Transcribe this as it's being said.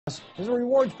is a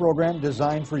rewards program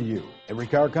designed for you. Every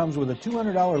car comes with a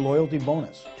 $200 loyalty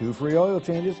bonus, 2 free oil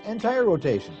changes and tire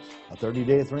rotations, a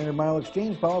 30-day 300-mile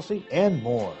exchange policy, and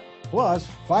more. Plus,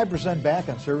 5% back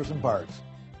on service and parts.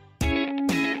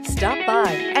 Stop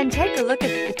by and take a look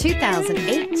at the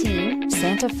 2018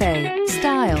 Santa Fe.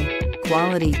 Style,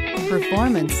 quality,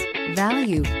 performance,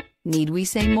 value. Need we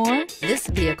say more? This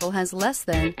vehicle has less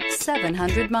than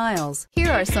 700 miles.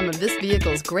 Here are some of this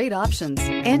vehicle's great options: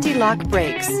 anti-lock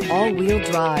brakes, all-wheel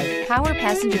drive, power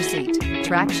passenger seat,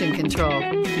 traction control,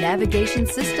 navigation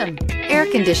system, air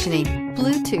conditioning,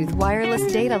 Bluetooth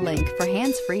wireless data link for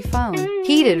hands-free phone,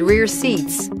 heated rear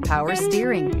seats, power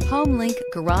steering, home link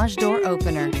garage door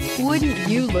opener. Wouldn't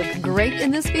you look great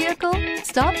in this vehicle?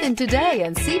 Stop in today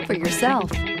and see for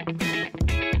yourself.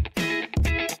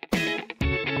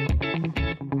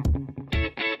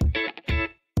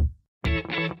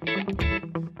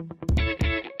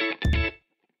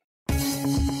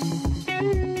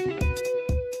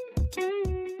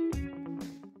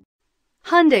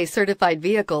 Hyundai certified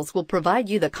vehicles will provide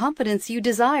you the confidence you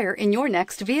desire in your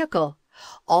next vehicle.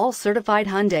 All certified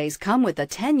Hyundais come with a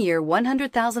 10-year,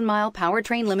 100,000-mile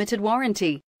powertrain limited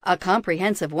warranty, a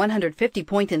comprehensive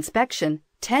 150-point inspection,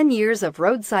 10 years of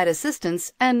roadside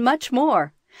assistance, and much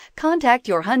more. Contact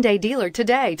your Hyundai dealer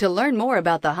today to learn more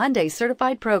about the Hyundai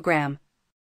certified program.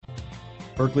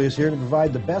 Buerkle is here to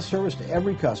provide the best service to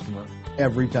every customer,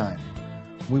 every time.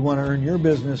 We want to earn your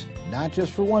business, not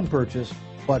just for one purchase,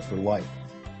 but for life.